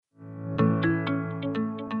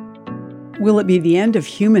Will it be the end of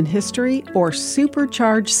human history or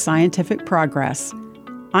supercharge scientific progress?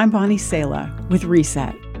 I'm Bonnie Sala with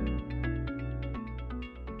Reset.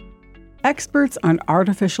 Experts on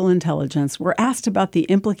artificial intelligence were asked about the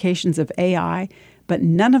implications of AI, but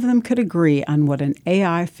none of them could agree on what an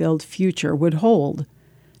AI-filled future would hold.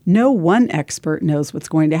 No one expert knows what's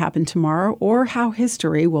going to happen tomorrow or how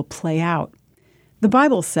history will play out. The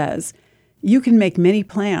Bible says, "You can make many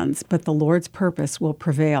plans, but the Lord's purpose will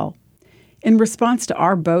prevail." In response to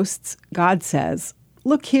our boasts, God says,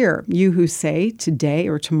 "Look here, you who say, today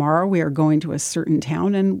or tomorrow we are going to a certain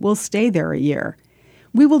town and we'll stay there a year.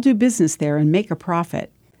 We will do business there and make a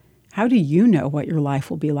profit." How do you know what your life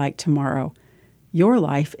will be like tomorrow? Your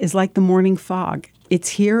life is like the morning fog. It's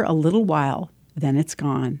here a little while, then it's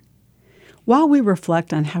gone. While we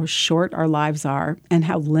reflect on how short our lives are and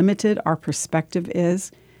how limited our perspective is,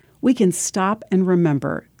 we can stop and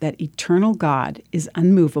remember that eternal God is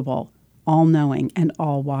unmovable, all-knowing, and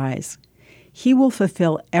all-wise. He will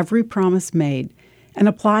fulfill every promise made and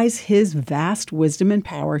applies His vast wisdom and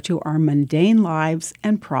power to our mundane lives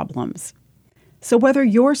and problems. So whether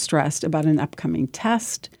you're stressed about an upcoming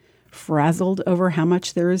test, frazzled over how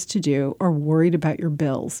much there is to do, or worried about your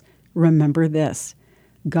bills, remember this: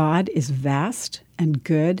 God is vast and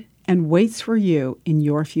good and waits for you in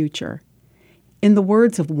your future. In the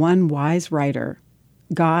words of one wise writer,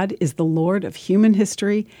 God is the Lord of human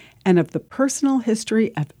history and of the personal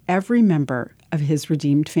history of every member of His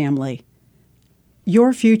redeemed family.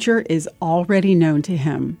 Your future is already known to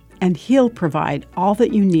Him, and He'll provide all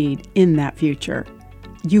that you need in that future.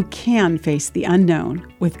 You can face the unknown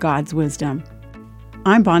with God's wisdom.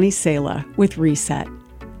 I'm Bonnie Sala with Reset.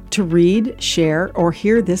 To read, share, or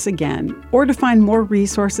hear this again, or to find more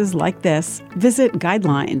resources like this, visit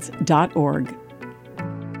guidelines.org.